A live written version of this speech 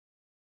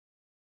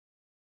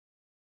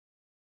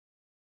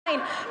En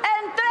 3,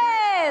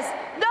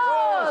 2,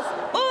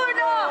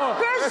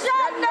 1,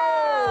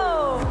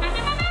 crescendo!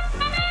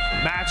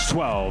 Match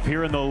 12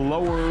 here in the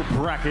lower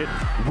bracket.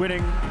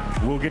 Winning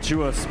will get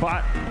you a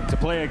spot to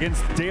play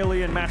against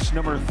Daly in match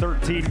number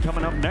 13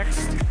 coming up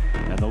next.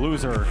 And the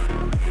loser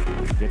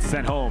gets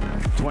sent home.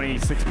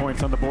 26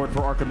 points on the board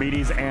for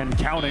Archimedes and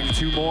counting.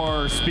 2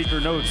 more speaker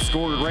notes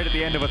scored right at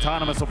the end of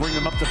Autonomous will bring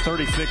them up to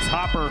 36.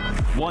 Hopper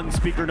 1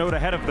 speaker note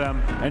ahead of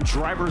them, and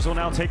drivers will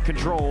now take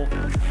control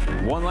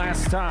one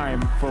last time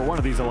for one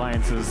of these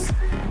alliances.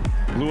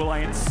 Blue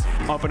Alliance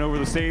up and over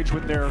the stage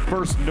with their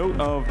first note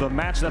of the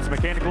match. That's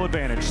Mechanical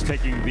Advantage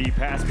taking the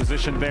pass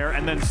position there,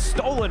 and then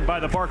stolen by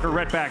the Barker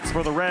Redbacks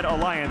for the Red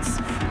Alliance.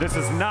 This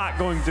is not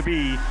going to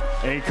be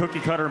a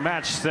cookie cutter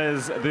match,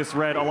 says this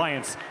Red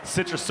Alliance.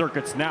 Citrus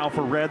Circuits now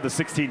for Red. The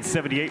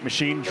 1678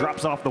 machine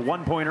drops off the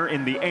 1-pointer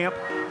in the amp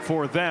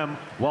for them,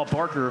 while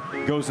Barker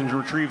goes and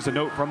retrieves a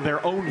note from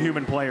their own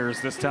human players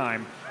this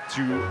time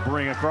to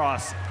bring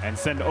across and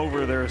send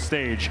over their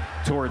stage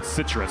towards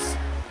Citrus.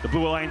 The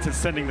Blue Alliance is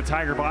sending the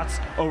Tiger Bots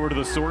over to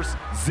the source.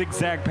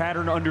 Zigzag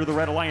pattern under the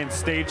Red Alliance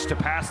stage to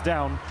pass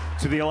down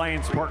to the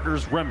Alliance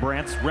partners,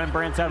 Rembrandt's.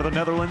 Rembrandt's out of the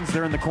Netherlands.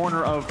 They're in the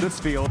corner of this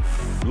field,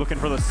 looking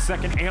for the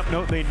second amp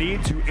note they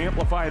need to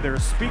amplify their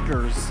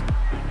speakers.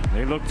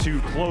 They look to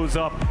close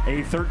up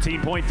a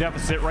 13-point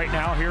deficit right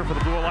now here for the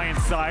Blue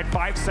Alliance side.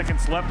 5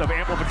 seconds left of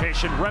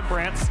amplification.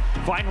 Rembrandt's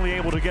finally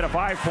able to get a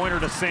 5-pointer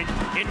to sync.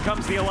 In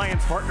comes the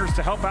Alliance partners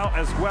to help out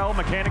as well.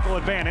 Mechanical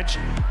Advantage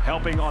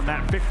helping on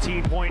that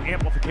 15-point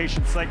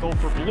amplification cycle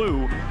for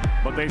Blue,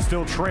 but they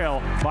still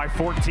trail by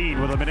 14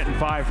 with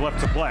 1:05 left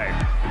to play.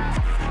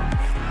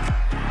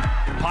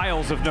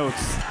 Piles of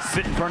notes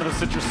sit in front of the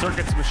Citrus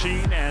Circuits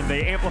machine, and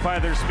they amplify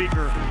their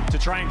speaker to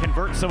try and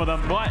convert some of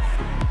them, but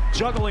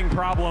juggling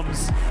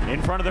problems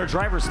in front of their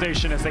driver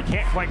station as they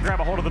can't quite grab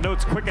a hold of the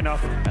notes quick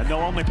enough, and they'll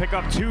only pick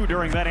up 2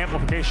 during that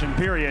amplification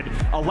period,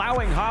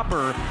 allowing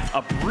Hopper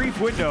a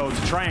brief window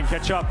to try and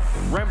catch up.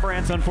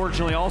 Rembrandt's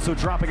unfortunately also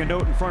dropping a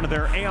note in front of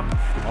their amp,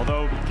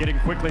 although getting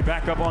quickly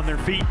back up on their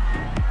feet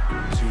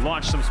to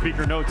launch some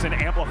speaker notes and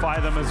amplify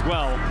them as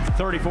well.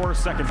 34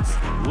 seconds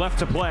left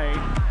to play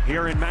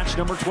here in match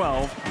number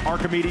 12.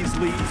 Archimedes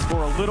leads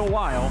for a little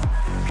while.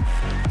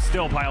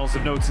 Still piles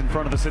of notes in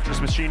front of the Citrus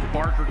machine.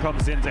 Barker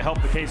comes in to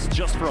help the case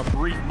just for a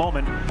brief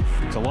moment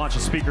to launch a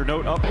speaker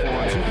note up for 2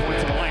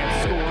 points of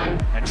Alliance score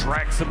and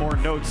drag some more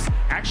notes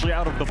actually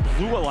out of the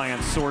Blue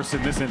Alliance source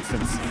in this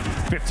instance.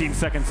 15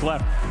 seconds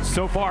left.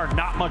 So far,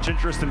 not much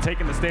interest in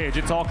taking the stage.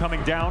 It's all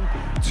coming down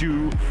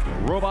to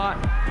Robot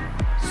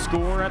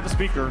score at the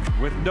speaker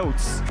with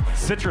notes.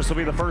 Citrus will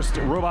be the first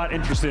robot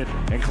interested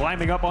in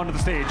climbing up onto the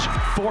stage.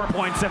 4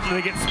 points after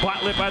they get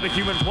spotlit by the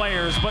human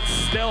players, but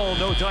still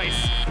no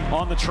dice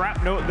on the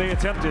trap note they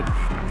attempted.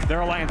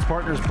 Their Alliance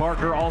partners,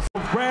 Barker also.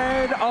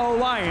 Red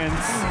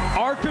Alliance,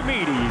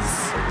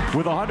 Archimedes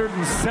with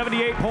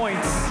 178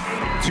 points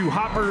to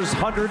Hopper's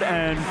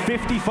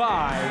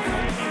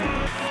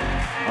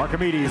 155.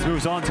 Archimedes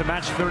moves on to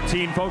match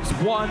 13, folks.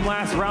 One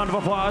last round of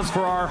applause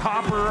for our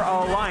Hopper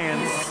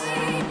Alliance.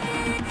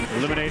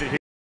 Eliminated here.